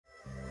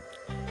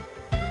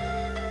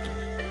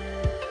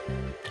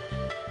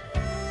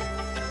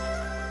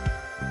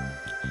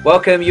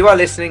Welcome. You are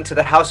listening to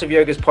the House of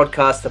Yoga's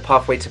podcast, The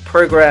Pathway to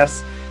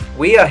Progress.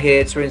 We are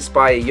here to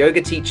inspire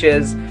yoga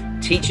teachers,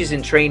 teachers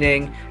in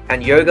training,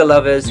 and yoga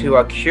lovers who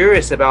are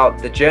curious about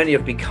the journey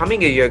of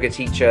becoming a yoga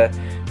teacher,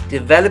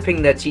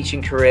 developing their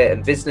teaching career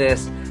and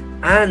business,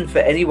 and for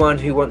anyone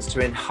who wants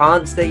to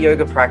enhance their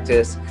yoga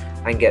practice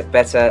and get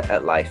better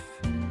at life.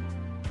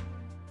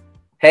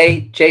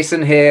 Hey,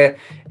 Jason here.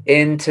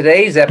 In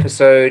today's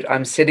episode,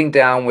 I'm sitting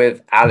down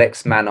with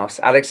Alex Manos.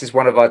 Alex is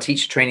one of our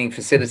teacher training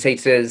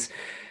facilitators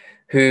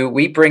who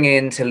we bring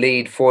in to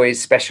lead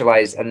Foy's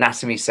specialized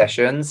anatomy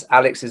sessions.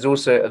 Alex is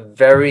also a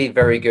very,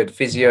 very good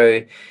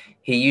physio.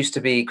 He used to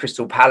be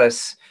Crystal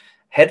Palace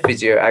head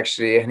physio,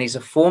 actually, and he's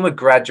a former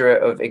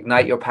graduate of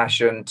Ignite Your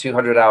Passion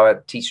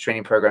 200-hour teacher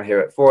training program here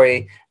at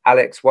Foy.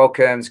 Alex,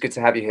 welcome. It's good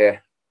to have you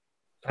here.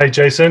 Hey,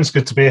 Jason. It's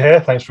good to be here.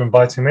 Thanks for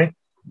inviting me.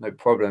 No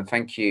problem.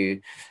 Thank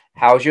you.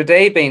 How's your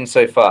day been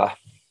so far?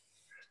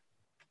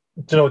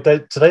 Do you know,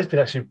 today's been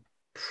actually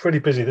pretty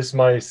busy. This is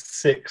my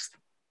sixth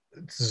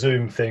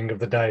Zoom thing of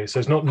the day, so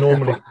it's not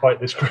normally quite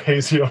this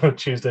crazy on a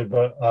Tuesday,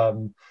 but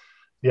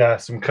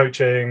some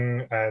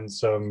coaching and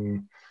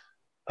some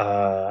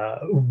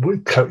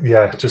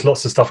just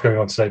lots of stuff going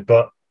on today.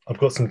 But I've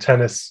got some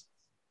tennis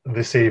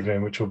this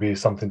evening, which will be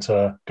something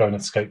to go and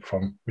escape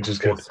from, which is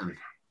good. Awesome.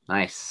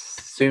 Nice.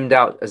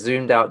 A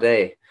zoomed out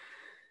day.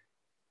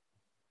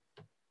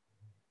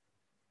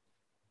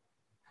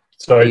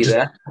 Sorry,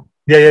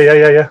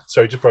 Yeah.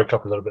 Sorry, just broke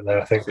up a little bit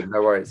there, I think.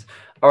 No worries.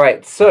 All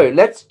right, so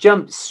let's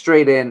jump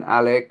straight in,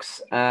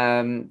 Alex.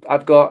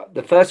 I've got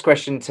the first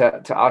question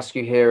to ask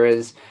you here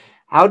is,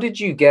 how did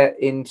you get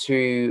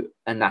into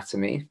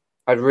anatomy?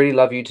 I'd really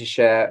love you to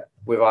share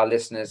with our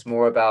listeners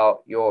more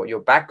about your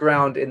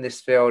background in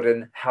this field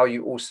and how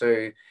you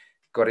also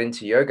got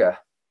into yoga.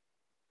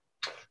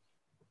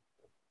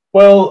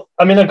 Well,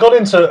 I mean, I got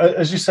into,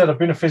 as you said, I've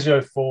been a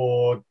physio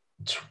for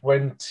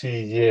 20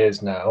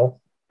 years now.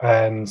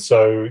 And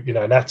so,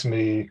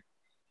 anatomy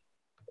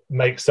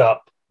makes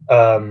up,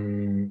 a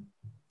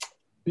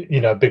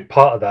big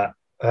part of that.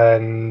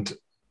 And,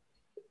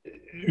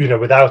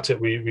 without it,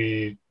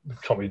 we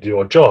can't really do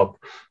our job.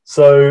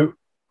 So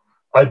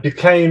I'll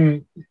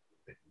answer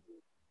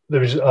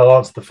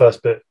the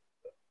first bit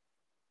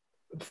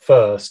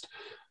first.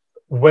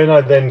 When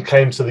I then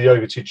came to the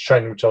yoga teacher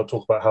training, which I'll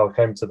talk about how I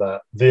came to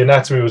that, the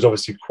anatomy was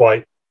obviously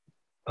quite,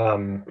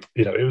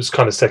 it was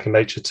kind of second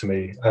nature to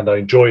me, and I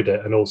enjoyed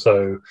it. And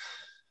also,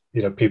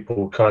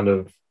 people kind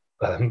of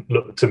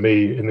looked to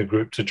me in the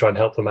group to try and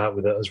help them out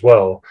with it as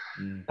well.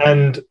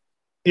 And,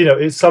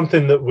 it's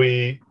something that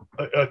we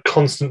are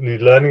constantly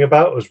learning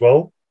about as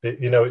well.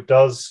 It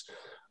does.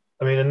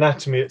 I mean,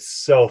 anatomy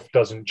itself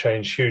doesn't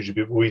change hugely,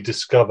 but we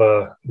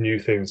discover new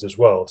things as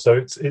well. So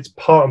it's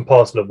part and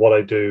parcel of what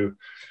I do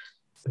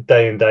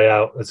day in, day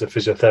out as a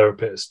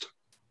physiotherapist.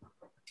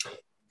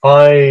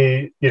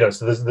 So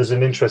there's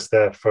an interest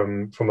there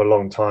from a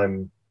long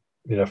time,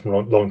 from a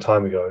long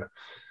time ago.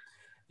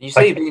 You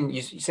say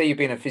you've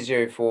been a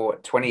physio for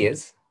 20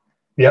 years.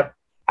 Yep.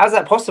 How's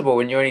that possible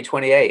when you're only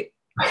 28?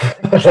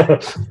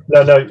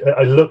 No,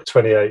 I look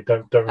 28.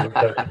 Don't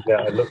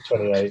I look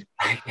 28.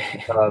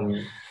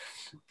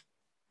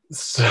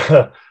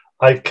 So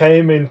I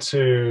came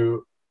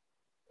into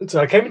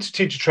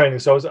teacher training.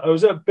 So I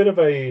was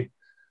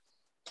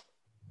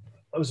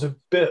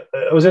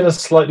in a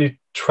slightly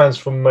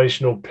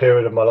transformational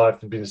period of my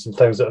life. There'd been some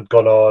things that had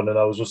gone on, and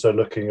I was also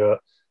looking at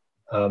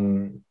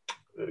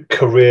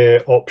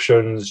career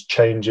options,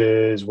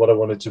 changes, what I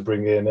wanted to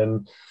bring in.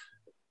 And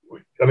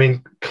I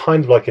mean,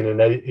 kind of like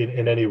in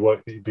any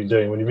work that you've been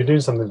doing, when you've been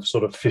doing something for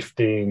sort of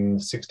 15,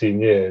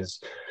 16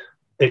 years,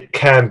 it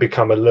can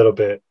become a little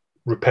bit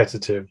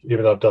repetitive,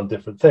 even though I've done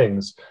different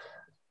things.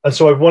 And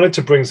so I wanted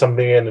to bring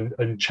something in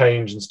and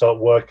change and start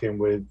working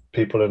with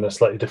people in a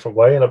slightly different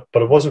way.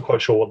 But I wasn't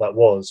quite sure what that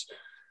was.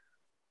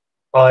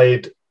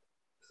 I'd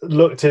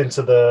looked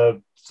into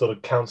the sort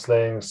of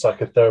counseling,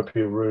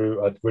 psychotherapy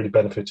route. I'd really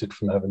benefited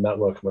from having that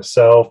work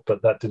myself,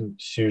 but that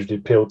didn't hugely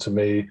appeal to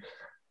me.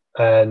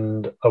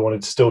 And I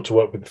wanted still to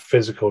work with the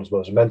physical as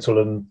well as mental.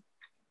 And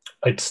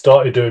I'd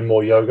started doing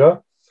more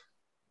yoga.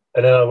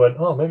 And then I went,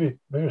 maybe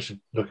I should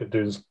look at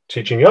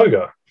teaching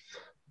yoga.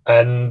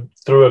 And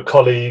through a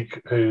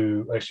colleague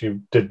who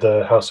actually did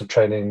the House of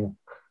Training,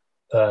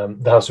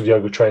 the House of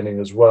Yoga training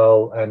as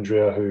well,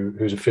 Andrea,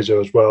 who's a physio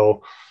as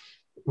well,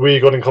 we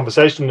got in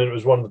conversation, and it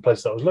was one of the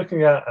places I was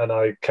looking at, and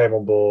I came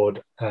on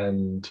board,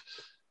 and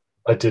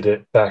I did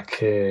it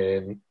back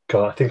in,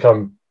 I think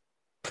I'm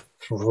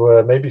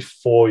maybe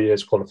 4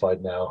 years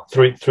qualified now,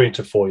 three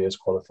to 4 years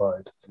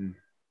qualified.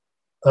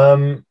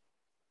 And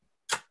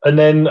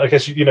then I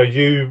guess,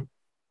 you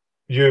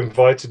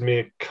invited me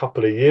a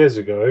couple of years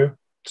ago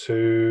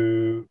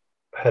to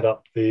head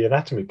up the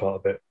anatomy part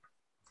of it.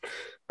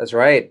 That's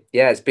right.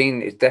 Yeah, it's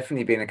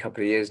definitely been a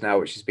couple of years now,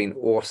 which has been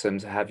awesome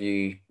to have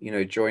you,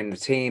 join the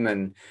team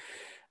and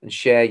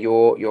share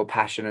your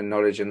passion and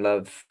knowledge and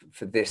love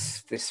for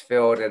this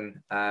field.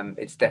 And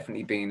it's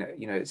definitely been,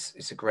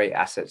 it's a great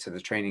asset to the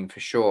training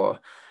for sure.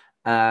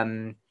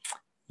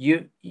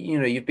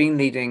 you've been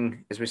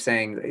leading, as we're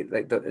saying,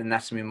 like the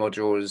anatomy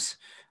modules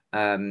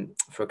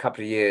for a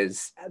couple of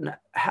years. And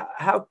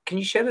how can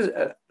you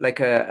share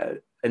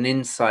an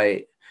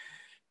insight,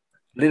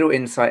 little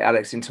insight,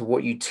 Alex, into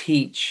what you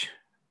teach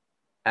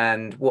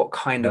and what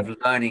kind of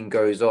learning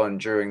goes on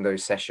during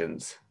those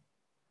sessions?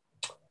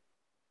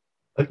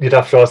 You'd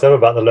have to ask them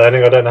about the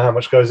learning. I don't know how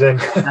much goes in.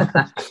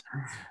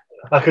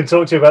 I can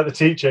talk to you about the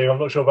teaching. I'm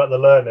not sure about the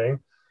learning.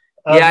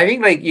 Yeah, I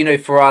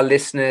think for our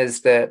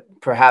listeners that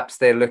perhaps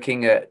they're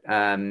looking at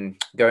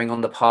going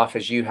on the path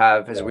as you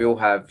have, as we all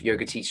have,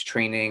 yoga teacher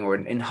training, or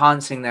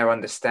enhancing their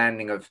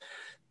understanding of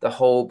the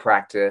whole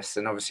practice.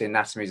 And obviously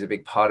anatomy is a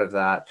big part of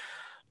that.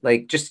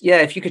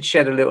 If you could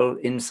shed a little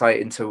insight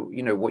into,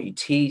 what you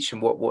teach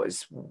and what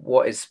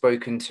is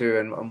spoken to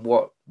and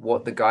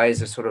what the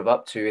guys are sort of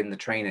up to in the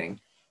training.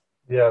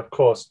 Yeah, of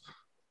course.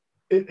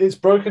 It's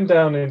broken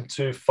down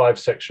into 5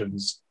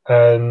 sections,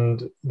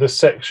 and the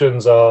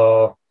sections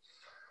are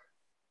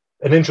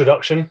an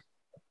introduction.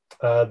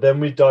 Then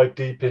we dive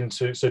deep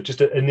into,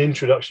 just an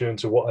introduction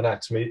into what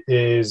anatomy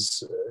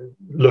is,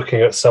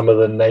 looking at some of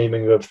the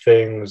naming of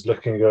things,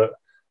 looking at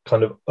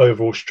kind of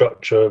overall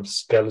structure of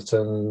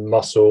skeleton,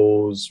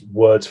 muscles,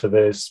 words for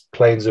this,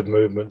 planes of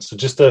movement. So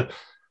just a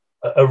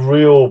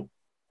real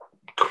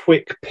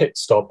quick pit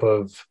stop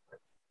of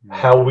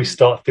how we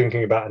start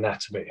thinking about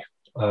anatomy.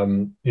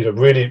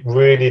 Really,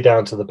 really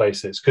down to the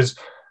basics, because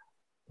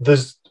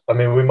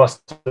we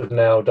must have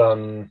now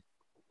done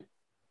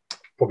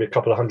probably a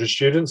couple of hundred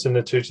students in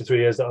the 2 to 3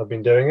 years that I've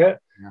been doing it.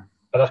 Yeah.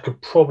 And I could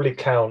probably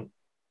count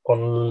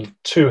on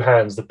 2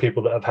 hands the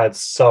people that have had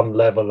some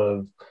level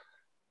of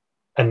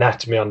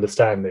anatomy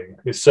understanding.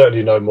 It's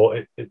certainly no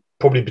more, it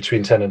probably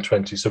between 10 and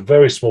 20, so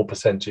very small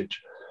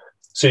percentage.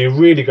 So you're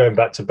really going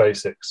back to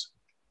basics.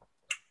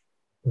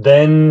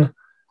 Then,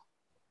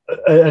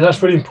 and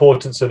that's really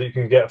important so that you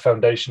can get a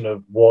foundation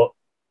of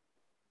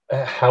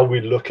how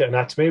we look at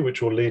anatomy,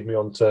 which will lead me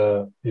on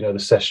to the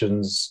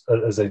sessions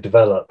as they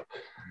develop.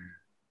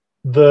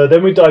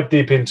 Then we dive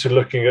deep into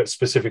looking at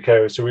specific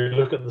areas. So we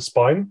look at the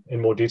spine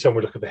in more detail, and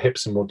we look at the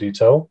hips in more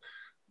detail,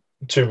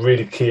 2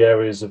 really key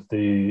areas of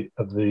the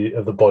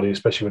body,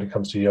 especially when it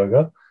comes to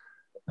yoga.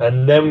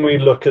 And then we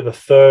look at the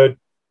third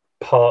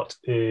part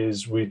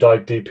is we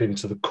dive deep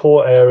into the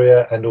core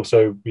area, and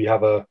also we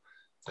have a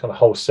kind of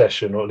whole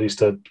session, or at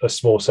least a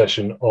small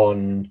session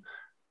on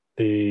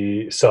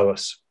the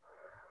psoas.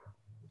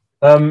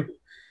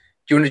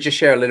 Do you want to just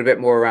share a little bit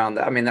more around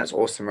that? I mean, that's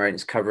awesome, right?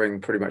 It's covering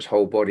pretty much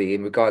whole body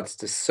in regards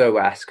to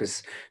psoas,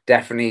 because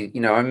definitely,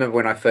 I remember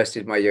when I first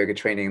did my yoga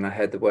training and I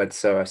heard the word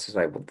psoas, I was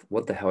like,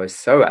 what the hell is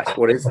psoas?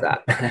 What is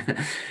that?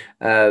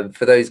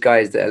 For those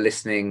guys that are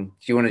listening,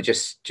 do you want to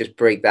just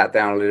break that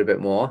down a little bit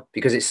more?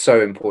 Because it's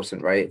so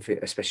important, right?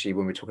 Especially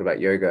when we're talking about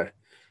yoga.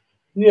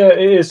 Yeah,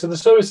 it is. So the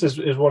psoas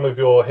is one of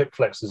your hip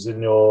flexors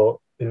in your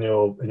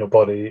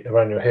body,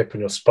 around your hip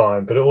and your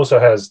spine, but it also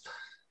has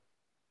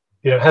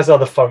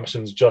other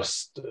functions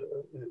just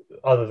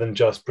other than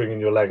just bringing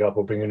your leg up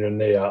or bringing your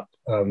knee up.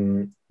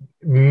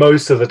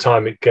 Most of the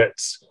time it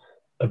gets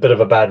a bit of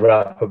a bad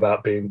rap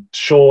about being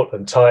short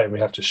and tight, and we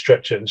have to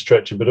stretch it,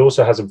 but it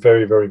also has a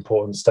very, very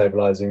important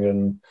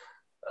stabilizing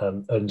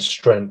and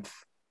strength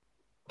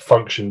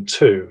function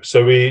too.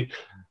 So we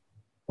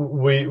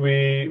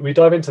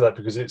dive into that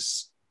because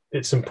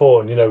it's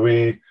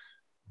important.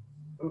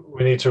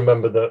 We need to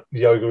remember that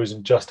yoga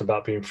isn't just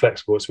about being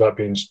flexible, it's about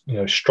being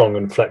strong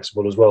and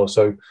flexible as well.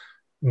 So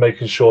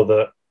making sure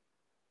that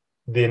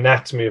the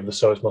anatomy of the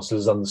psoas muscle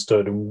is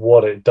understood, and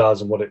what it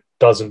does and what it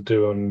doesn't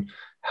do, and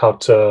how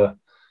to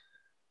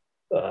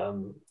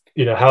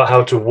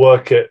how to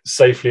work it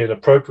safely and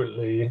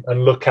appropriately,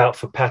 and look out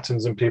for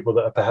patterns in people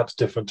that are perhaps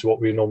different to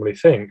what we normally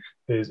think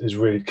is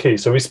really key.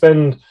 So we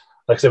spend,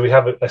 like I said, we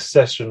have a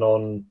session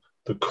on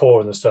the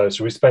core and the psoas.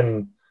 So we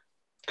spend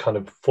kind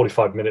of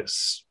 45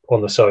 minutes on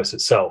the psoas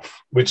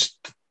itself, which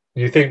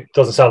you think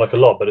doesn't sound like a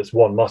lot, but it's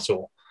one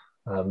muscle.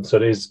 So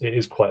it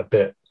is quite a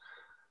bit.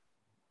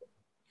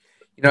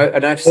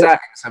 And I've sat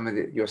in some of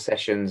your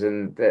sessions,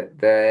 and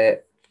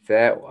they're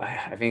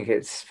I think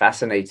it's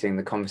fascinating,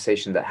 the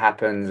conversation that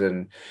happens.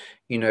 And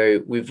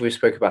we've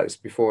spoke about this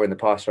before in the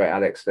past, right,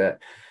 Alex, that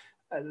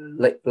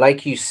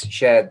like you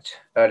shared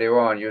earlier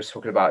on, you were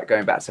talking about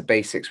going back to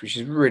basics, which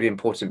is really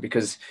important,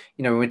 because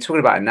when we're talking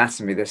about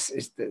anatomy,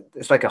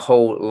 it's like a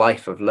whole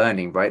life of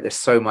learning, right? There's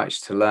so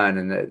much to learn,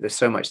 and there's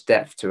so much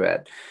depth to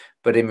it.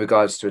 But in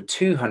regards to a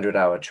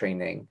 200-hour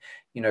training,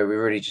 we're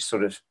really just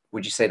sort of,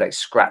 would you say, like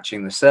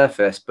scratching the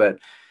surface? But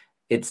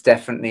it's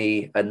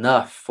definitely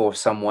enough for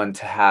someone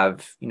to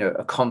have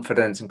a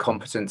confidence and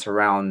competence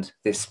around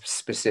this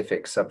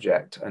specific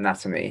subject,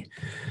 anatomy.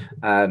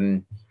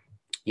 For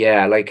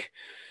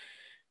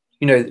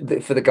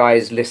the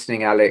guys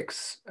listening,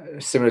 Alex,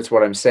 similar to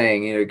what I'm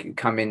saying,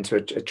 come into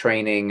a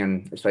training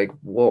and it's like,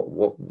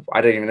 what?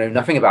 I don't even know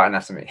nothing about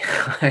anatomy.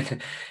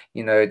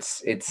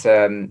 It's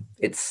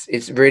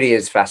really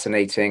is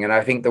fascinating, and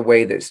I think the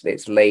way that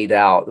it's laid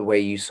out, the way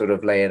you sort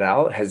of lay it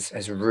out,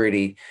 has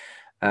really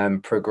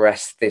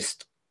progressed this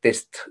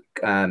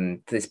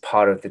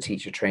part of the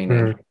teacher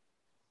training.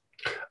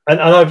 And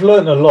I've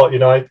learned a lot.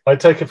 I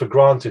take it for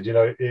granted.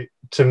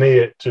 To me,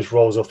 it just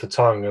rolls off the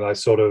tongue, and I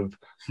sort of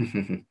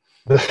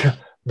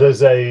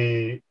there's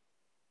a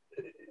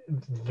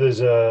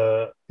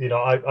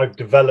I've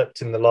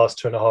developed in the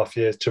last 2.5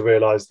 years to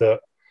realize that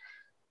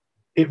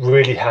it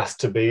really has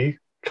to be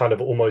kind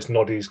of almost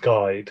Noddy's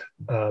guide,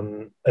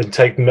 and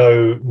take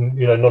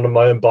none of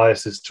my own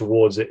biases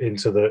towards it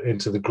into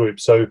the group.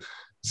 So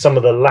some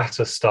of the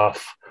latter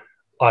stuff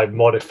I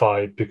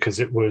modified because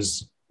it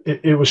was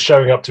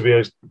showing up to be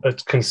a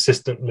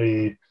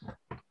consistently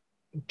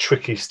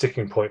tricky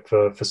sticking point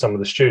for some of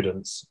the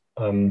students.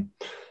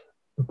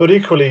 But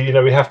equally,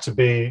 we have to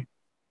be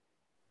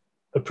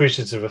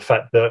appreciative of the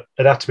fact that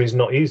anatomy is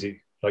not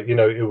easy. Like,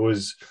 it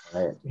was,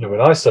 Right.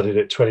 when I studied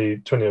it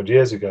 20 odd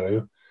years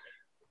ago,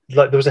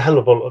 like there was a hell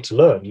of a lot to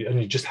learn,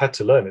 and you just had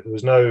to learn it.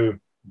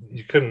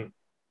 You couldn't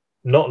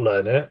not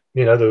learn it.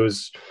 There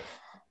was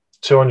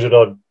 200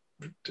 odd,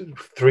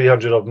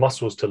 300 odd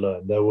muscles to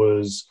learn. There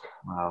was,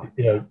 Wow.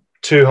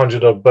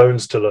 200 odd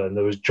bones to learn.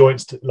 There was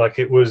joints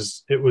it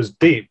was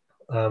deep.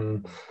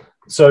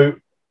 So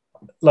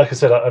like I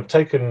said, I've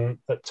taken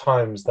at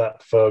times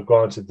that for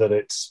granted, that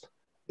it's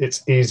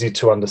easy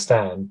to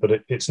understand, but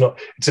it's not.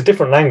 It's a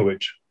different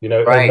language,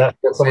 Right. and that's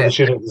what some of the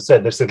students have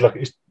said. They said, look,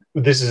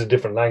 this is a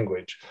different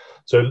language.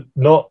 So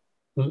not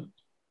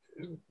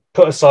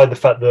put aside the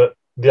fact that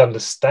the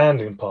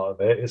understanding part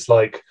of it's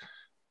like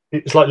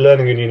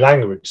learning a new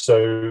language.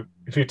 So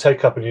if you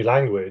take up a new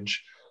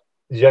language,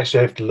 you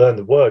actually have to learn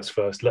the words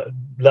first, let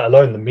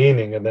alone the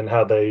meaning, and then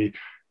how they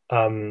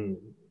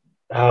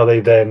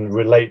then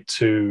relate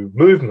to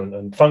movement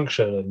and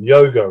function and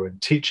yoga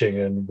and teaching.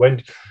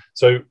 And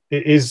so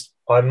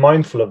I'm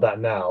mindful of that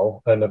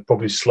now, and I've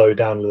probably slowed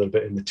down a little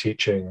bit in the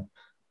teaching,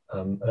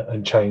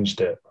 and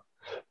changed it.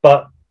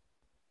 But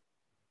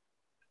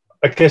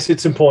I guess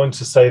it's important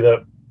to say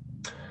that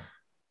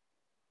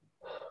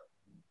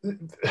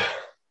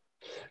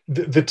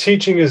the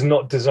teaching is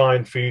not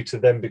designed for you to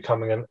then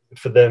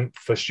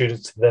for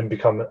students to then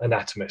become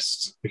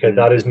anatomists. Okay,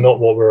 that is not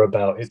what we're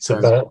about. It's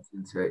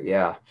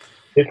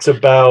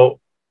about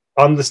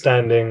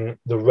understanding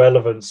the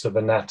relevance of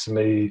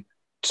anatomy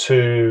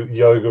to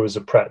yoga as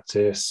a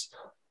practice,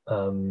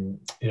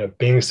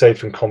 being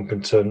safe and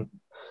competent,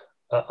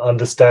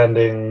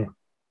 understanding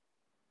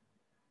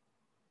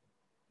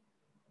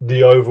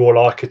the overall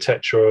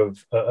architecture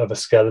of a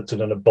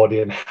skeleton and a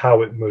body and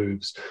how it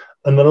moves.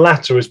 And the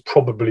latter is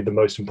probably the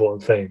most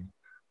important thing.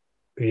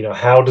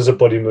 How does a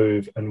body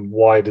move, and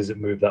why does it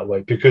move that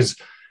way? Because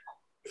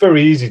it's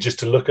very easy just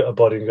to look at a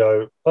body and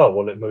go, oh,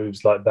 well, it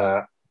moves like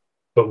that,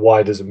 but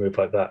why does it move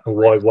like that? And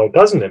why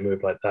doesn't it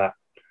move like that?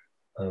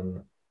 I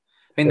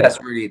think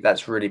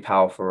that's really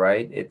powerful,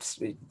 right?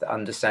 It's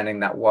understanding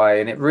that why,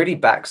 and it really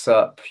backs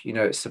up,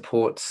 it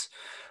supports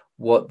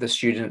what the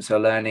students are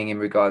learning in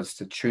regards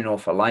to true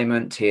north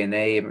alignment,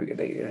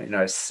 TNA,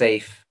 a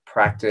safe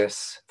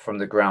practice from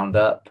the ground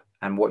up.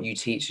 And what you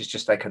teach is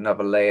just like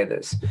another layer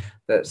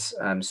that's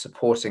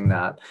supporting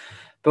that.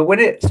 But when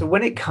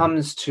it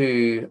comes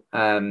to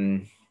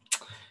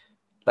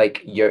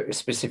like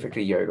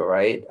specifically yoga,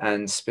 right?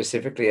 And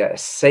specifically a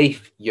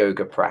safe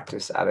yoga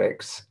practice,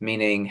 Alex,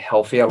 meaning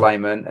healthy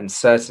alignment and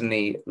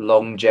certainly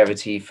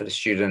longevity for the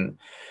student,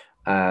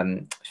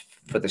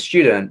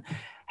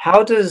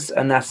 how does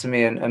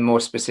anatomy and more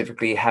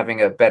specifically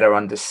having a better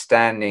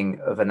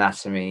understanding of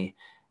anatomy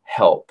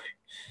help?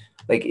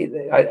 Like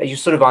you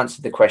sort of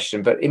answered the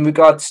question, but in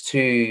regards to,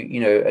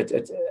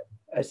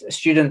 a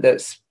student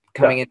that's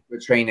coming into a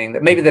training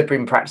that maybe they've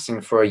been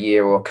practicing for a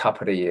year or a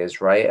couple of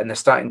years, right? And they're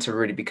starting to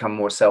really become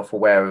more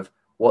self-aware of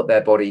what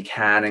their body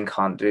can and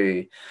can't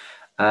do.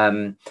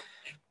 But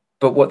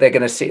what they're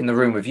going to sit in the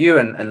room with you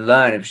and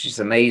learn, which is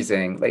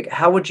amazing. Like,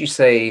 how would you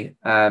say,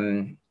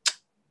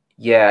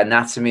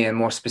 anatomy and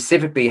more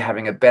specifically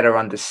having a better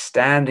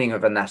understanding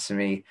of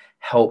anatomy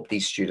help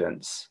these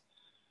students?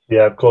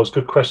 Yeah, of course.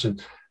 Good question.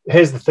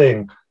 Here's the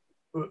thing.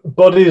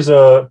 Bodies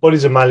are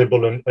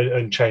malleable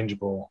and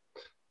changeable,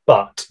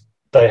 but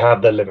they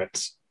have their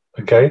limits.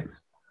 Okay.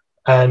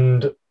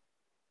 And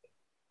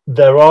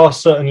there are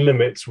certain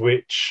limits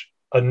which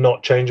are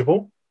not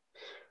changeable.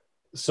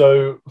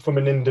 So from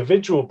an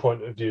individual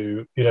point of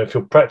view, if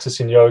you're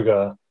practicing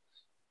yoga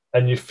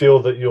and you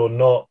feel that you're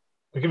not,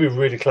 I'll give you a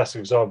really classic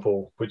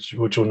example, which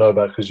you'll know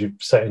about because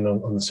you've sat in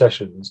on the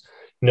sessions.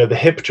 The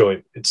hip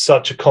joint, it's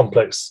such a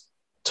complex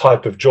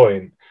type of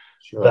joint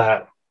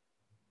that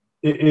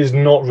it is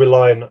not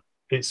reliant,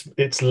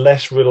 it's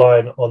less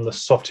reliant on the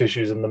soft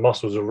tissues and the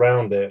muscles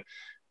around it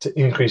to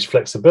increase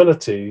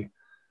flexibility,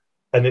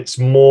 and it's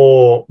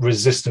more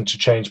resistant to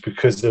change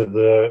because of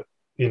the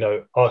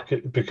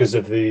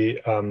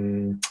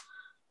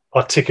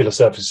articular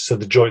surfaces, so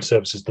the joint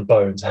surfaces, the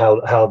bones,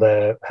 how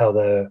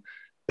they're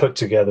put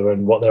together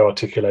and what their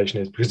articulation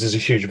is, because there's a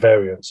huge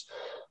variance.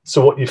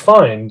 So what you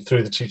find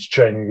through the teacher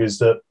training is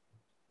that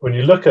when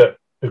you look at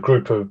a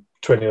group of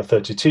 20 or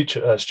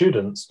 30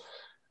 students,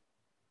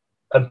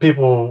 and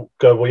people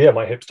go, well, yeah,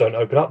 my hips don't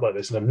open up like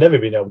this, and I've never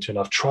been able to, and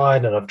I've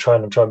tried,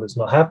 but it's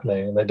not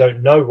happening, and they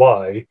don't know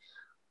why,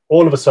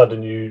 all of a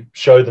sudden you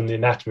show them the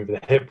anatomy of the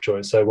hip joint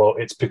and say, well,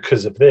 it's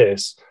because of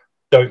this.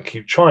 Don't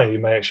keep trying. You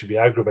may actually be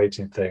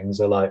aggravating things.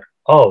 They're like,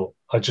 oh,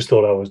 I just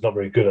thought I was not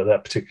very good at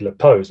that particular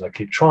pose. And I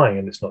keep trying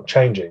and it's not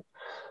changing.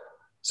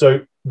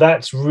 So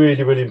that's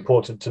really, really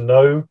important to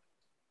know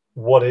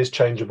what is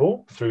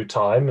changeable through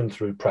time and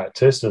through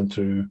practice and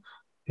through,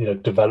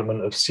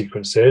 development of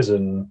sequences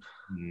and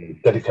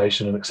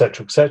dedication and et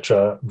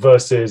cetera,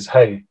 versus,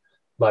 hey,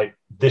 like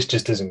this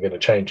just isn't going to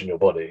change in your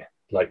body.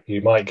 Like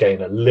you might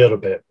gain a little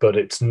bit, but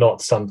it's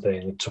not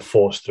something to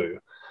force through.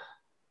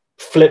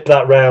 Flip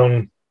that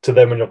round to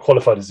them when you're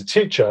qualified as a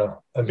teacher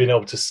and being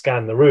able to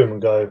scan the room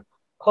and go,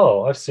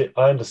 oh,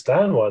 I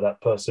understand why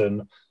that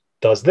person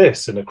does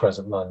this in a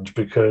crescent lunge,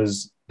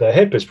 because their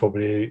hip is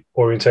probably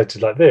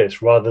orientated like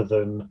this, rather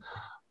than,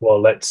 well,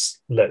 let's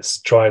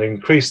try and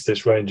increase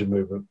this range of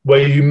movement,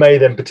 where you may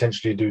then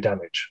potentially do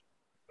damage,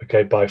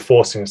 okay, by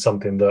forcing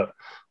something that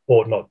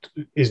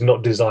is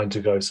not designed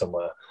to go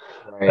somewhere.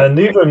 Right. And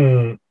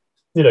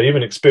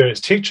even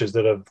experienced teachers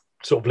that have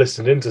sort of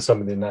listened into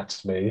some of the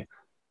anatomy,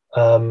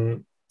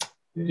 some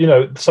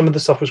of the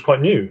stuff was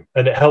quite new,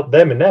 and it helped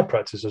them in their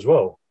practice as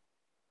well.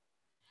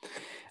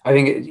 I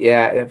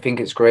think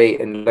it's great.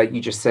 And like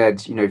you just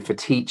said, for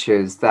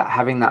teachers, that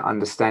having that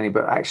understanding,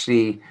 but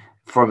actually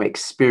from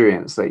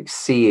experience, like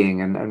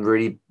seeing and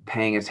really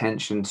paying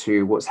attention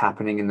to what's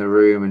happening in the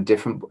room, and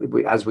different,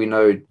 as we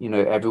know,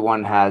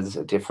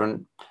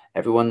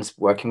 everyone's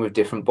working with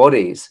different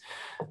bodies.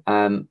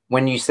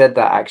 When you said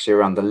that actually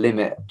around the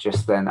limit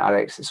just then,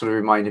 Alex, it sort of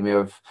reminded me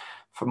of,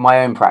 from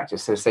my own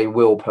practice, so say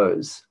wheel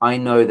pose. I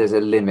know there's a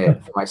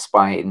limit for my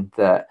spine,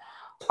 that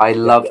I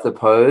love the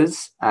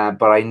pose,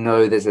 but I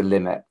know there's a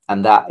limit,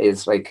 and that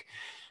is like,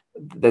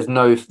 there's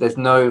no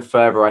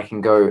further I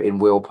can go in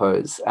wheel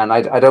pose, and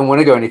I don't want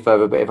to go any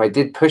further, but if I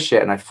did push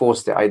it and I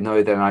forced it, I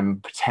know then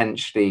I'm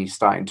potentially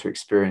starting to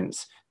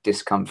experience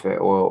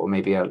discomfort or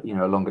maybe a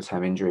longer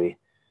term injury.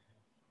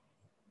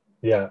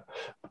 Yeah,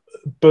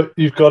 but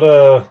you've got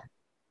to,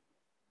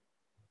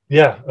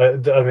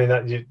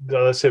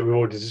 that's it. We've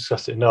already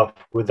discussed it enough.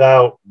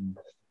 Without an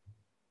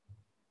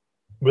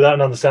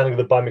understanding of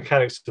the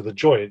biomechanics of the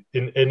joint,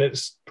 and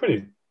it's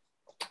pretty,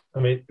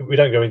 we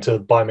don't go into the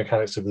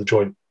biomechanics of the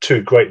joint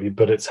too greatly,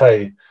 but it's,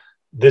 hey,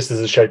 this is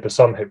the shape of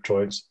some hip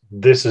joints,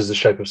 this is the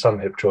shape of some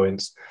hip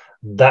joints,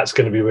 that's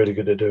going to be really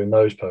good at doing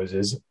those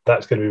poses,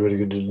 that's going to be really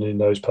good at doing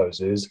those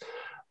poses,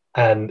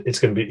 and it's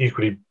going to be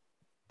equally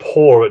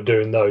poor at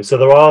doing those. So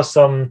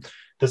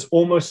there's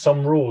almost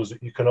some rules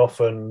that you can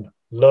often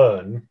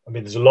learn.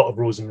 There's a lot of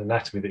rules in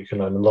anatomy that you can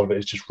learn. A lot of it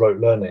is just rote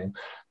learning.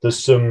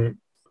 There's some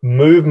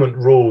movement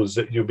rules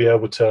that you'll be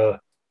able to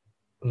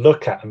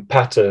look at, and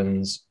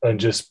patterns, and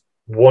just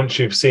once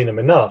you've seen them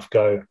enough,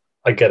 go,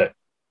 I get it.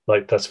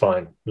 Like, that's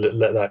fine.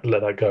 Let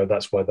that go.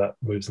 That's why that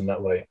moves in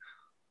that way.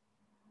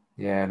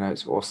 Yeah, no,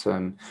 it's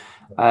awesome.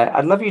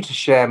 I'd love you to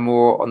share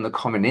more on the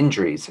common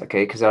injuries,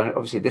 okay? Because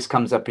obviously this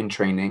comes up in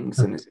trainings,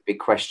 and it's a big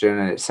question,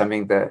 and it's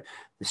something that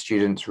the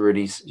students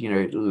really,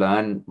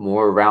 learn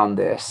more around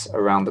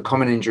the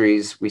common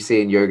injuries we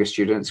see in yoga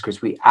students,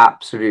 because we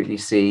absolutely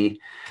see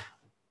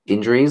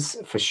injuries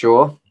for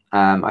sure.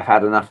 I've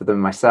had enough of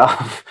them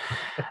myself.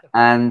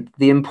 And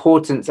the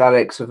importance,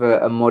 Alex, of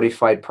a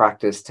modified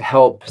practice to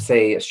help,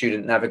 say, a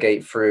student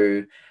navigate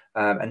through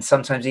and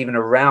sometimes even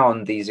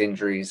around these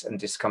injuries and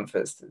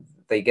discomforts that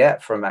they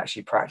get from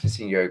actually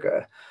practicing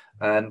yoga.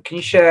 Can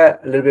you share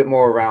a little bit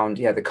more around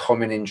the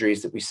common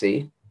injuries that we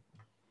see?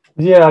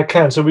 Yeah, I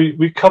can. So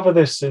we cover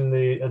this at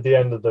the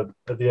end of the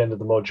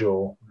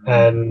module,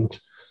 and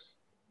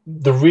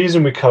the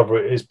reason we cover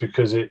it is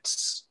because it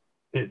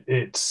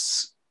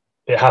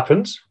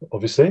happens,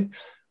 obviously,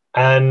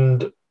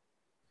 and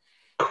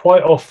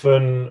quite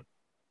often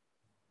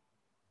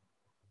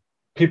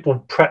people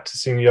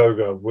practicing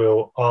yoga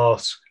will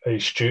ask a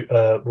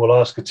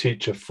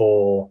teacher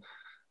for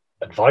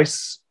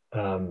advice,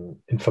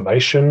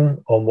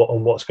 information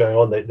on what's going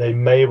on. They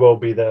may well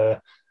be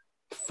their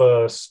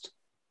first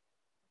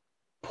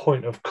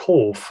point of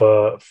call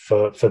for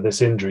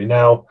this injury.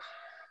 Now,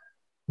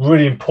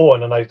 really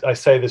important, and I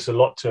say this a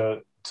lot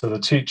to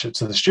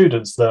the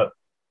students, that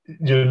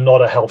you're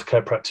not a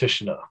healthcare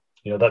practitioner.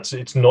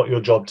 It's not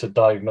your job to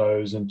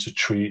diagnose and to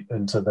treat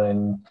and to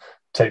then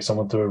take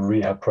someone through a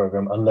rehab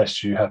program,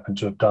 unless you happen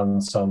to have done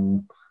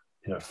some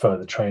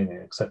further training,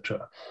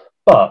 etc.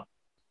 But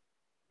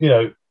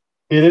it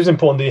is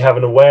important that you have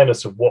an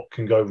awareness of what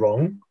can go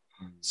wrong,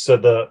 so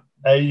that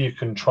A, you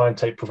can try and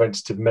take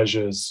preventative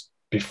measures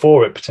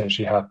before it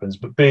potentially happens,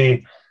 but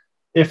B,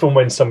 if and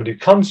when somebody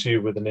comes to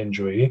you with an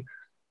injury,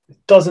 it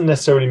doesn't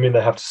necessarily mean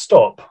they have to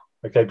stop.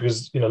 Okay,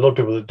 because a lot of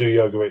people that do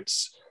yoga,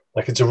 it's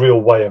a real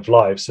way of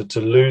life. So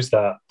to lose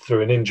that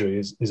through an injury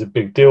is a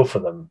big deal for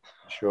them.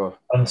 Sure.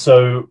 And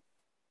so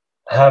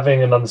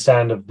having an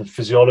understanding of the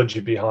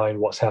physiology behind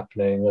what's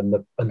happening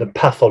and the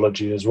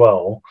pathology as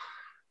well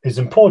is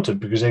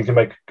important, because then you can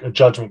make a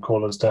judgment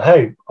call as to,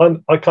 hey,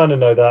 I kind of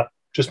know that,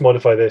 just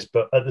modify this,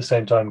 but at the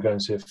same time go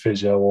and see a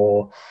physio,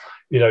 or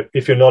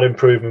if you're not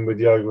improving with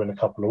yoga in a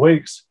couple of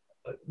weeks,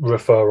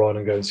 refer on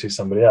and go and see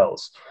somebody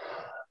else.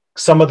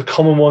 Some of the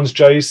common ones,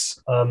 Jace,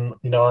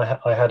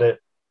 I had it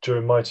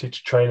during my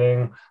teacher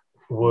training,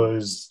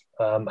 was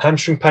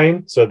hamstring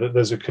pain. So that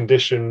there's a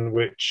condition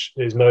which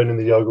is known in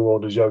the yoga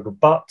world as yoga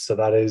butt. So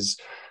that is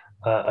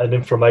an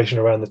inflammation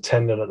around the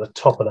tendon at the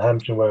top of the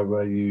hamstring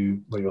where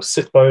your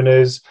sit bone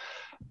is.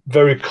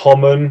 Very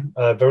common,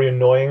 very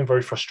annoying,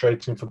 very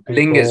frustrating for people.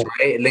 Lingers,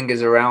 right? It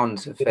lingers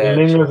around. It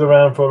lingers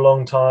around for a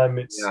long time.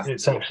 Yeah.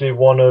 It's actually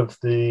one of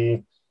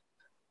the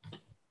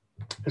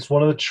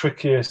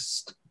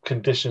trickiest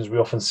conditions we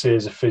often see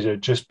as a physio,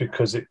 just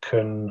because it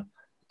can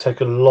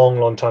take a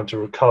long time to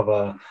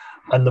recover.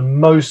 And the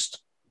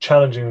most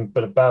challenging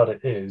bit about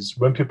it is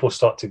when people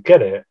start to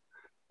get it,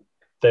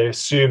 they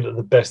assume that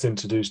the best thing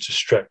to do is to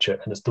stretch it,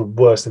 and it's the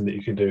worst thing that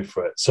you can do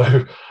for it.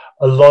 So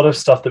a lot of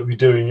stuff that we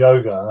do in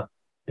yoga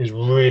is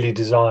really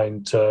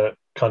designed to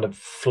kind of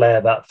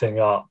flare that thing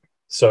up.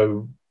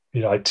 So,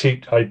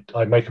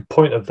 I make a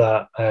point of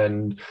that,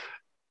 and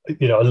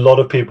a lot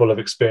of people have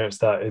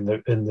experienced that in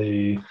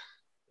the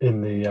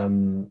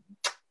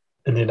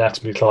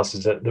anatomy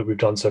classes that we've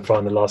done so far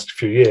in the last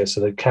few years,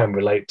 so they can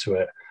relate to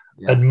it.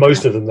 Yeah. And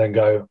most of them then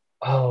go,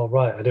 oh,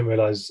 right, I didn't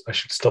realize I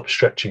should stop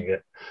stretching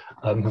it.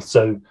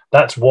 So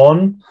that's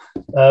one.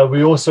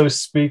 We also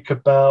speak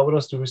about, what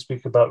else do we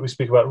speak about? We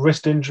speak about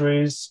wrist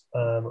injuries.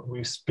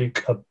 We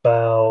speak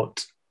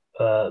about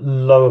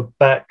lower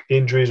back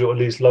injuries, or at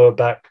least lower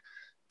back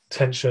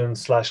tension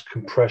 /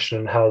 compression,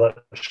 and how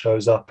that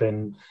shows up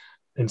in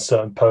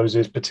certain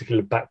poses,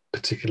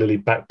 particularly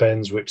back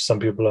bends, which some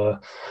people are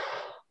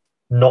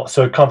not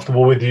so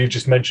comfortable with. You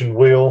just mentioned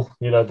wheel.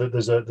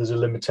 There's a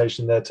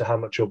limitation there to how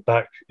much your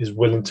back is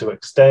willing to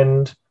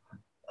extend.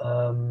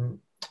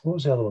 What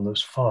was the other one? There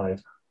was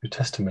 5. You're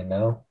testing me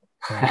now.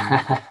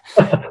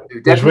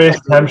 There's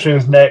wrist,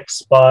 hamstrings, neck,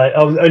 spine,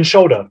 and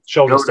shoulder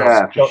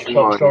stuff.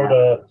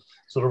 Shoulder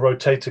sort of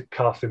rotator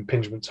cuff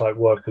impingement type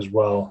work as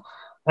well.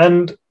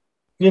 And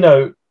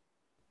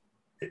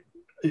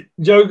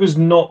yoga's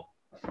not,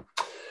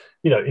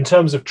 in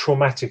terms of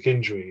traumatic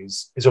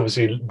injuries, it's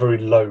obviously very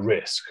low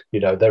risk.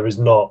 There is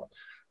not,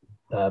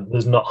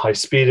 there's not high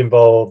speed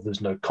involved.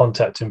 There's no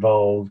contact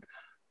involved.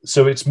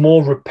 So it's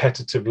more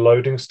repetitive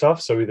loading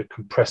stuff. So either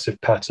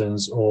compressive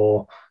patterns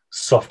or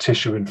soft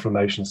tissue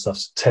inflammation stuff,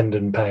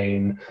 tendon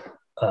pain,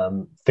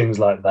 things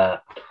like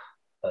that.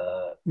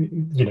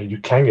 You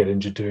can get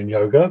injured doing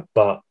yoga,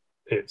 but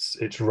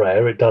it's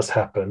rare. It does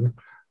happen.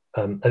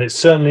 And it's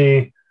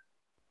certainly,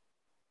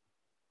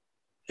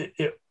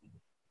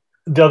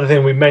 the other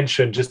thing we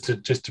mentioned, just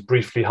to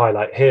briefly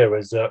highlight here,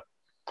 is that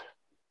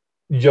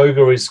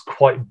yoga is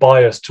quite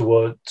biased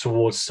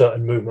towards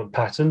certain movement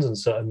patterns and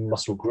certain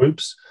muscle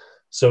groups.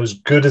 So as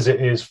good as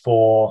it is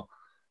for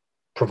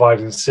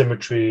providing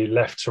symmetry,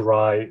 left to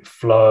right,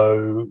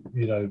 flow,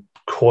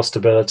 core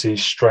stability,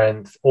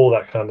 strength, all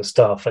that kind of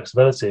stuff,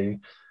 flexibility,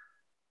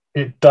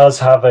 it does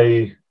have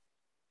a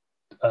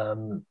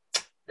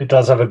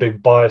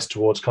big bias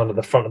towards kind of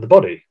the front of the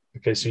body.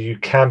 Okay, so you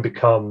can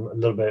become a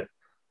little bit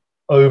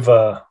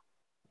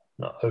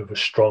not over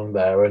strong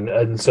there,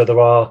 and so there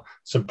are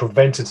some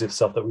preventative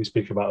stuff that we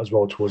speak about as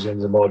well towards the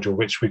end of the module,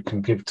 which we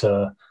can give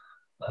to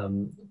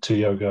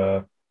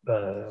yoga,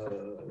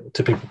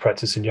 to people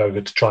practicing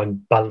yoga, to try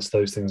and balance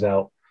those things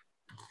out.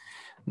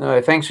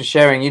 No, thanks for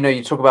sharing.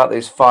 You talk about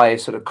those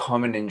 5 sort of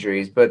common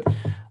injuries, but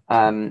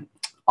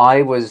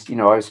I was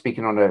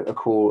speaking on a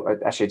call,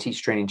 actually a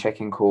teacher training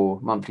check-in call,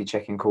 monthly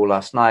check-in call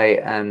last night,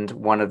 and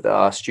one of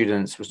our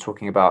students was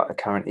talking about a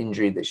current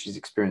injury that she's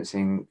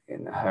experiencing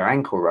in her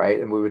ankle,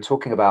 right? And we were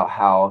talking about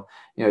how,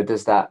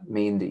 does that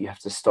mean that you have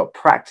to stop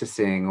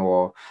practicing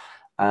or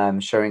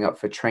showing up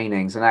for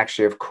trainings? And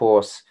actually, of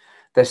course,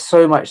 there's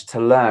so much to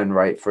learn,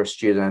 right, for a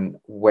student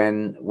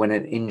when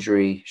an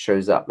injury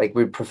shows up. Like,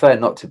 we prefer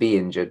not to be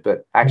injured,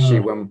 but actually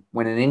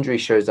when an injury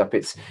shows up,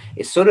 it's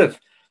sort of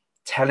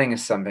telling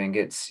us something,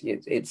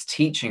 it's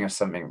teaching us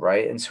something,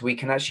 right? And so we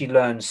can actually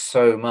learn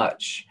so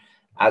much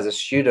as a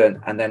student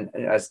and then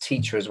as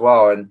teacher as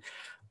well, and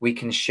we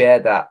can share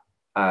that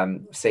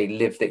say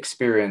lived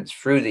experience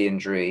through the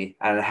injury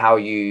and how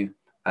you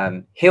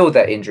healed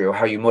that injury or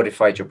how you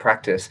modified your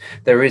practice.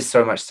 There is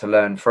so much to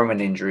learn from an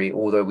injury,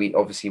 although we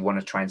obviously want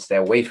to try and stay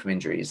away from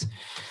injuries.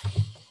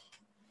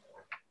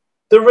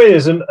 There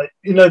is, and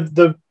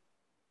the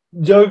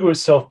yoga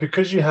itself,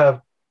 because you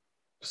have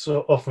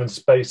so often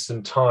space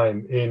and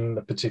time in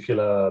a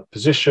particular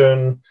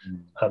position,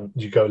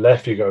 you go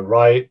left, you go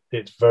right,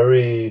 it's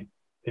very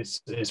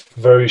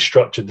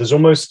structured. There's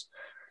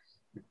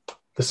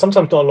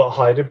sometimes not a lot of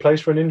hiding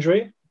place for an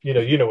injury.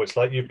 It's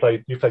like you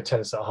play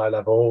tennis at a high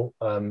level,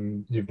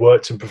 you've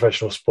worked in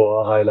professional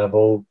sport at a high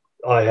level.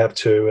 I have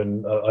too,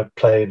 and I've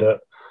played at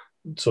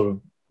sort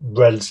of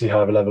relatively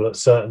high level at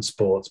certain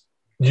sports.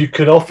 You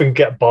can often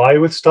get by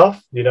with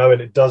stuff,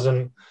 and it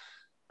doesn't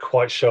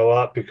quite show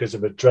up because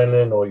of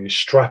adrenaline, or you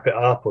strap it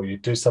up, or you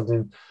do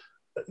something.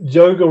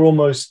 Yoga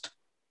almost,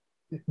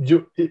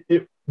 the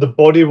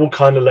body will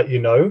kind of let you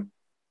know.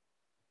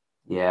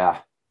 Yeah.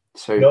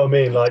 So you know what I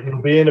mean? Like,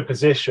 you'll be in a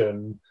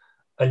position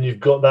and you've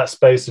got that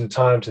space and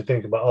time to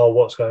think about, oh,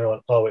 what's going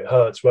on? Oh, it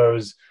hurts.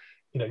 Whereas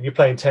you're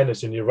playing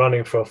tennis and you're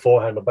running for a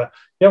forehand or back.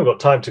 You haven't got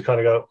time to kind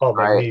of go, oh,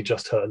 my Right. knee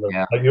just hurt.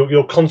 Yeah. Like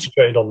you're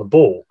concentrated on the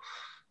ball.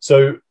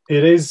 So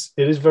it is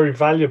very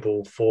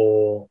valuable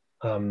for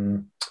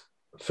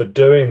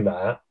doing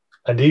that,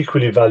 and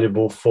equally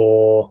valuable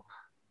for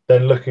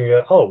then looking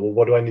at, oh, well,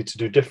 what do I need to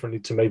do differently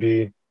to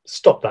maybe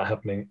stop that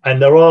happening? And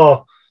there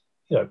are,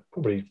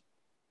 probably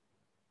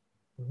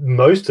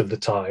most of the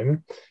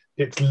time,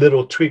 it's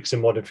little tweaks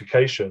and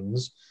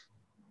modifications,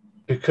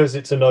 because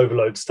it's an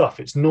overload stuff.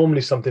 It's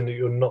normally something that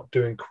you're not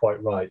doing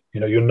quite right.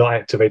 You're not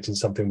activating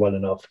something well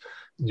enough.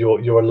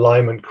 Your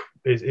alignment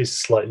is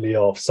slightly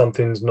off.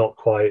 Something's not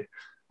quite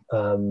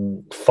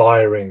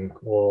firing,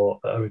 or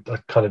I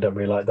kind of don't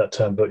really like that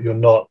term, but you're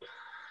not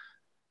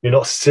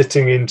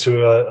sitting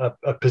into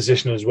a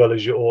position as well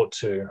as you ought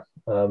to.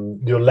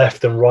 Your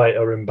left and right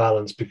are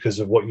imbalanced because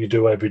of what you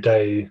do every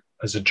day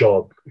as a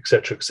job,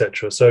 etc.,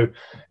 etc. So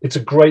it's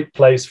a great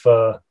place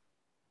for.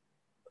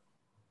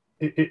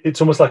 It's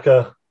almost like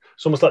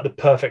the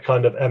perfect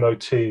kind of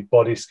MOT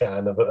body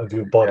scan of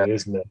your Yeah. body,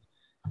 isn't it?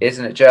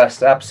 Isn't it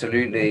just?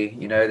 Absolutely.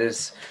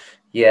 There's,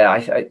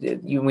 yeah,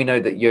 we know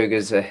that yoga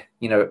is a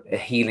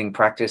healing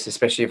practice,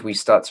 especially if we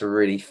start to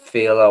really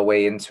feel our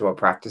way into our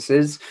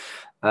practices.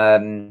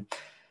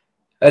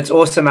 It's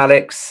awesome,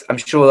 Alex. I'm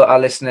sure that our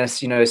listeners,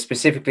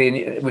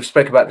 specifically, and we've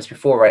spoken about this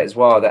before, right, as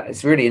well, that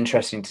it's really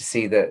interesting to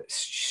see that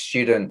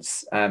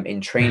students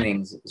in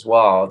trainings as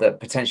well, that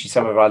potentially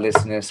some of our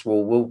listeners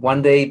will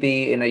one day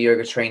be in a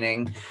yoga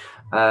training,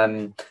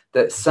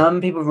 that some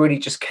people really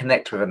just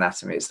connect with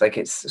anatomy. It's like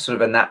it's sort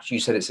of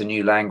you said it's a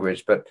new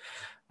language, but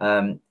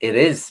it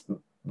is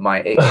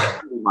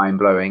mind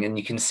blowing, and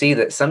you can see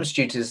that some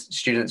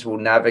students will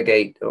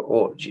navigate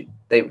or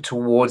they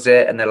towards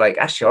it, and they're like,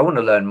 actually, I want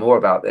to learn more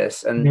about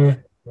this, and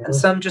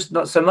some just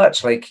not so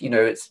much. Like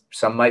it's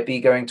some might be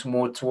going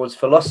towards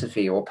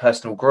philosophy or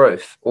personal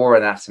growth or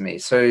anatomy.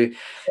 So,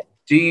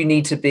 do you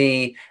need to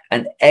be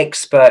an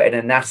expert in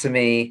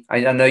anatomy?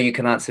 I know you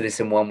can answer this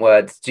in one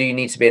word. Do you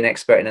need to be an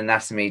expert in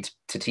anatomy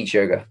to teach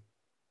yoga?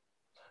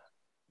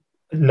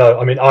 No,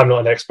 I mean, I'm not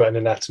an expert in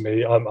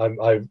anatomy. I'm I'm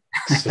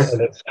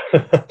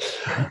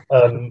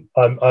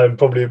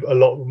probably a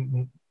lot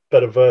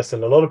better versed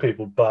than a lot of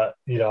people, but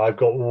I've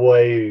got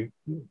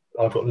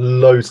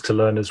loads to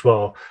learn as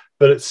well.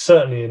 But it's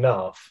certainly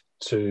enough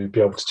to be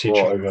able to teach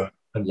yoga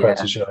and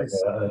practice yoga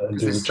and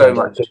do there's so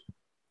routines. much.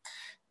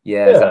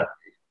 Yeah,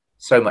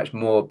 so much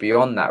more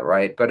beyond that,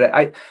 right? But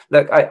I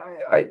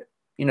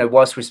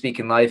whilst we're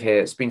speaking live here,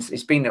 it's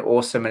been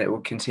awesome, and it will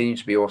continue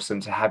to be awesome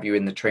to have you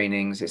in the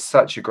trainings. It's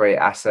such a great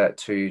asset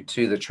to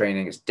the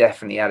training. It's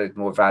definitely added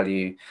more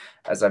value,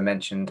 as I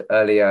mentioned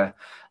earlier.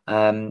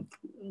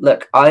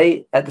 Look,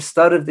 at the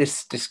start of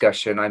this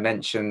discussion, I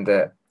mentioned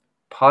that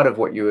part of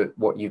what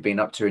you've been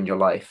up to in your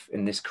life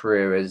in this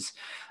career is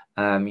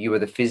you were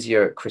the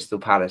physio at Crystal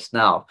Palace.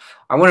 Now,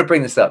 I want to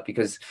bring this up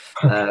because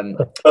I'm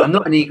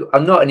not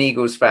an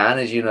Eagles fan,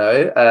 as you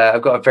know.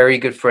 I've got a very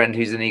good friend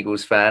who's an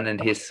Eagles fan,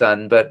 and his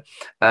son. But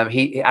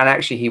he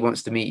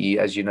wants to meet you,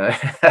 as you know.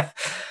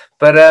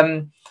 But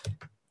can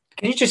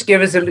you just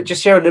share a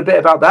little bit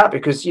about that?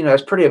 Because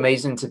it's pretty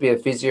amazing to be a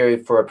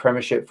physio for a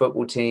Premiership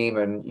football team,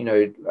 and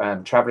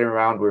traveling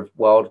around with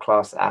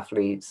world-class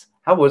athletes.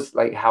 How was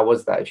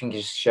that? If you can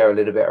just share a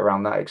little bit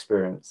around that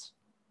experience.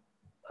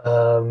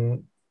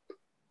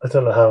 I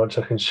don't know how much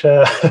I can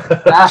share.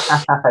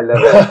 I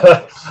love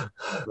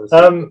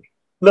it.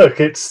 Look,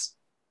 it's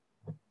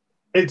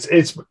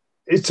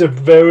a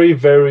very,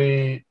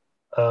 very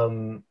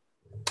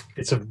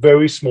it's a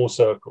very small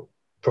circle.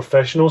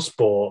 Professional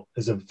sport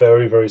is a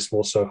very, very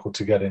small circle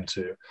to get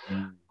into.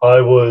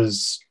 I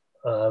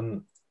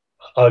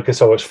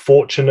guess I was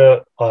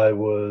fortunate. I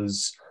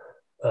was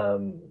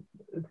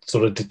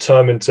sort of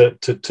determined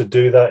to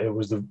do that. It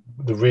was the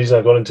reason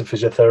I got into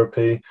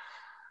physiotherapy.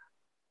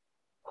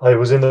 I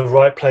was in the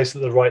right place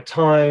at the right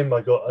time.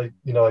 I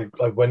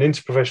went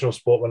into professional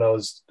sport when I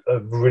was a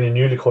really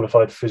newly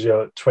qualified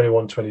physio at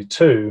 21,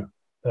 22,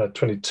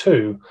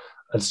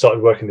 and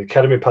started working in the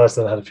academy palace.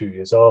 Then I had a few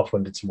years off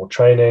and did some more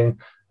training,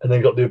 and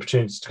then got the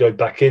opportunity to go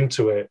back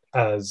into it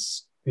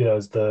as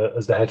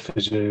the head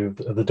physio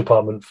of the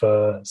department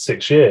for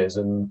 6 years,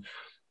 and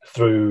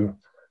through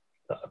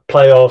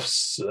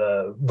playoffs,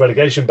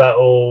 relegation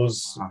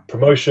battles,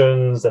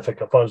 promotions, FA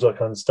Cup finals, that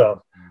kind of stuff.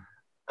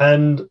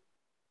 And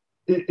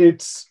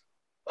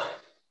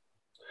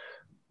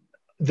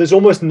there's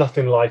almost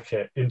nothing like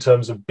it in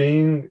terms of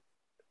being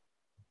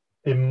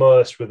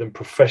immersed within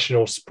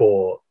professional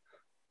sport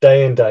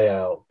day in, day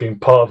out, being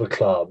part of a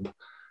club.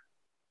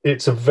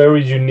 It's a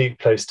very unique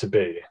place to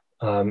be.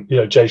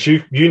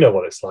 Jace, you know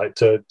what it's like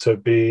to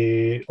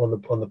be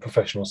on the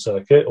professional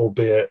circuit,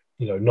 albeit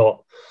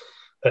not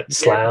at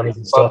slams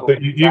and stuff,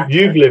 but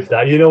you've lived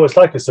that. You know what it's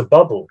like. It's a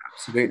bubble.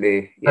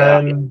 Absolutely, yeah.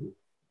 And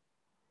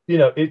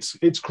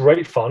it's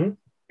great fun.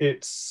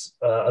 It's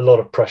a lot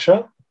of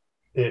pressure.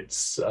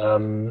 It's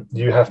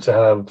you have to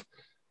have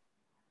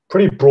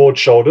pretty broad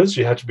shoulders.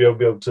 You have to be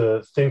able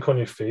to think on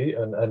your feet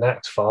and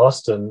act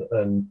fast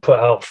and put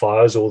out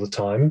fires all the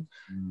time.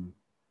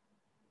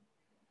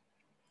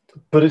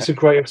 but it's a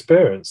great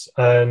experience,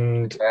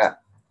 and Yeah.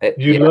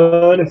 you Yeah.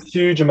 learn a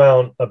huge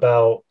amount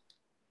about.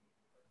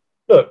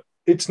 Look,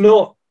 it's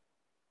not.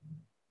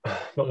 I'm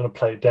not going to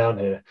play it down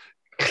here.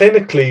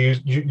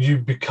 Clinically, you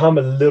become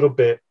a little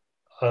bit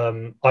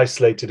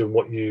isolated in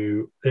what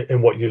you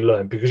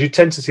learn, because you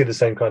tend to see the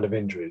same kind of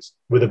injuries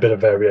with a bit of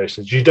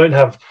variations. You don't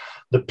have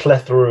the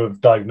plethora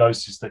of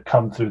diagnoses that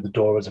come through the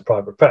door as a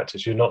private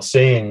practice. You're not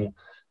seeing,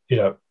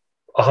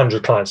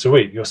 100 clients a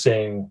week. You're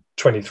seeing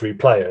 23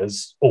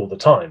 players all the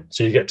time,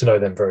 so you get to know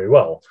them very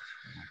well.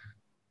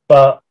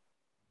 But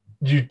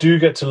you do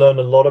get to learn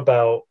a lot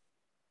about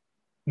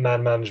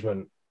man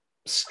management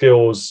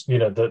skills,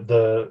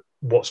 the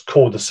what's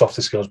called the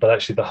softer skills, but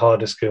actually the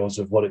harder skills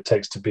of what it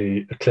takes to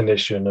be a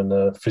clinician and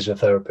a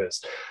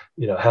physiotherapist.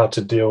 How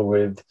to deal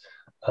with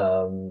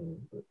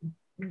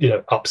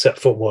upset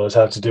footballers,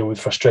 how to deal with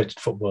frustrated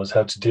footballers,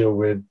 how to deal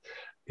with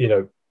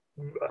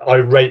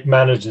irate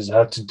managers,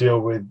 how to deal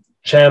with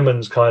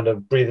chairman's kind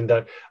of breathing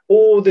down,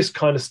 all this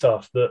kind of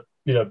stuff that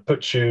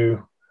puts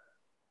you.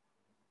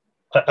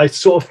 I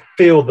sort of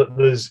feel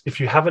that if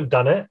you haven't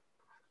done it,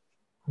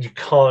 you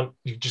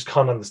just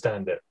can't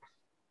understand it.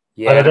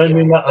 Yeah. And I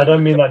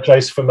don't mean that,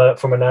 Jace,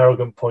 from an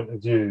arrogant point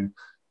of view,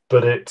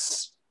 but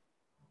it's,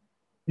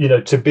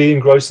 to be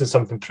engrossed in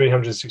something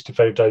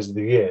 365 days of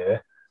the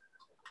year,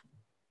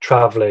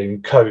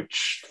 traveling,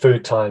 coach,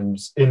 food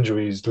times,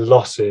 injuries,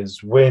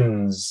 losses,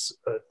 wins,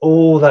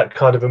 all that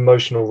kind of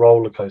emotional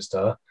roller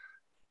coaster.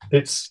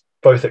 It's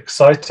both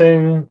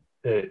exciting,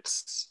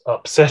 it's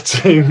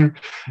upsetting,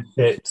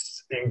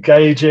 it's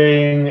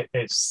engaging,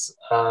 it's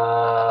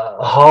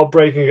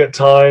heartbreaking at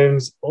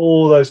times,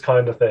 all those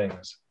kind of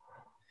things.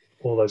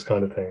 Well,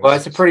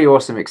 it's a pretty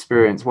awesome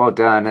experience. Well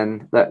done.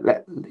 And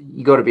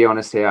you got to be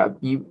honest here.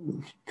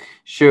 You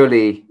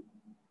surely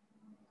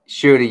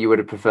you would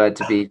have preferred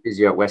to be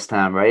physio at West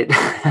Ham, right?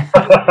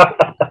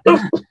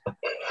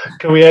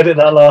 Can we edit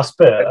that last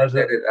bit? Edit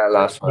that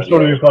last one. I'm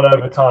sure we've gone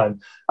over time.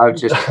 I'm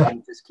just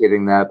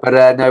kidding there,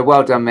 but no,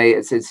 well done, mate.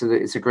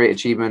 It's a great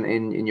achievement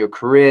in your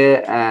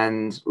career,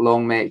 and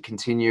long may it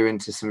continue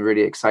into some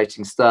really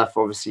exciting stuff.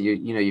 Obviously,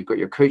 you've got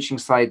your coaching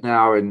side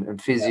now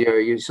and physio.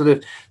 You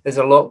there's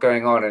a lot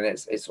going on, and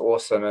it's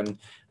awesome. And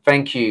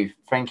thank you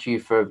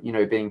for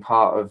being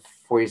part of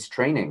Foy's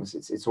trainings.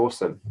 It's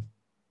awesome.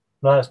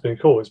 No, it's been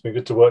cool. It's been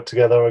good to work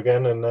together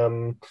again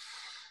and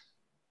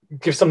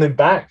give something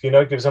back.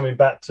 Give something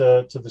back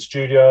to the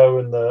studio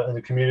and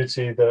the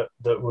community that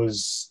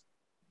was.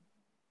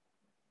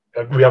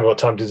 We haven't got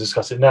time to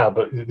discuss it now,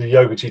 but the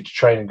yoga teacher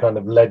training kind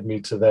of led me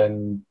to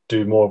then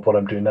do more of what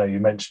I'm doing now. You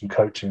mentioned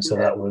coaching, so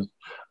that was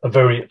a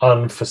very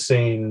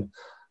unforeseen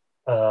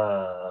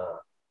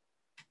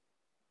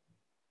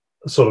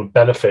sort of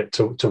benefit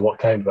to what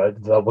came of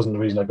it. That wasn't the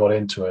reason I got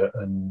into it,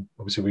 and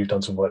obviously we've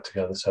done some work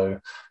together. So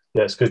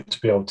yeah, it's good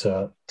to be able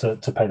to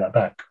pay that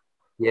back.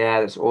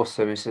 Yeah, that's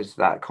awesome. It's just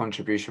that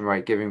contribution,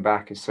 right? Giving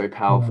back is so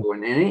powerful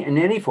in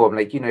any form.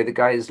 Like, the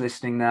guys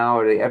listening now,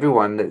 or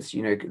everyone that's,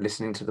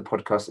 listening to the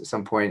podcast at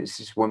some point, it's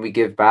just when we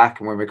give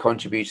back and when we're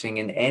contributing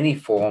in any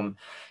form,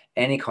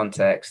 any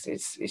context,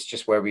 it's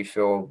just where we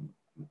feel,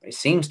 it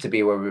seems to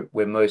be where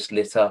we're most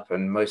lit up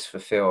and most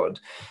fulfilled.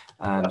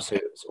 So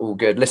it's all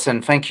good.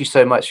 Listen, thank you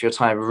so much for your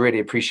time. Really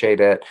appreciate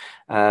it.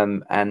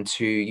 And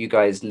to you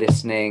guys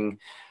listening,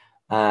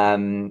 have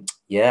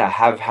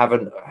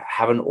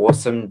an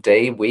awesome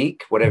day,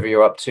 week, whatever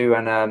you're up to,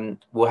 and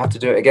we'll have to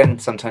do it again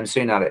sometime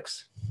soon,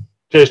 Alex.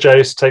 Cheers,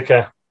 Jace. Take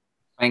care.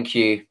 Thank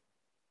you.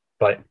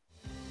 Bye.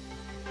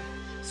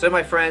 So,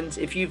 my friends,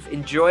 if you've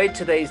enjoyed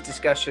today's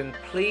discussion,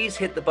 please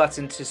hit the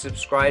button to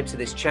subscribe to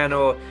this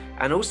channel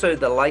and also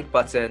the like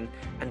button,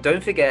 and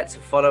don't forget to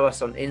follow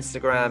us on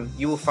Instagram.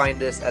 You will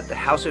find us at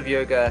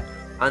 @thehouseofyoga_.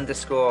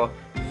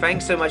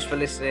 Thanks so much for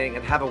listening,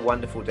 and have a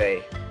wonderful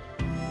day.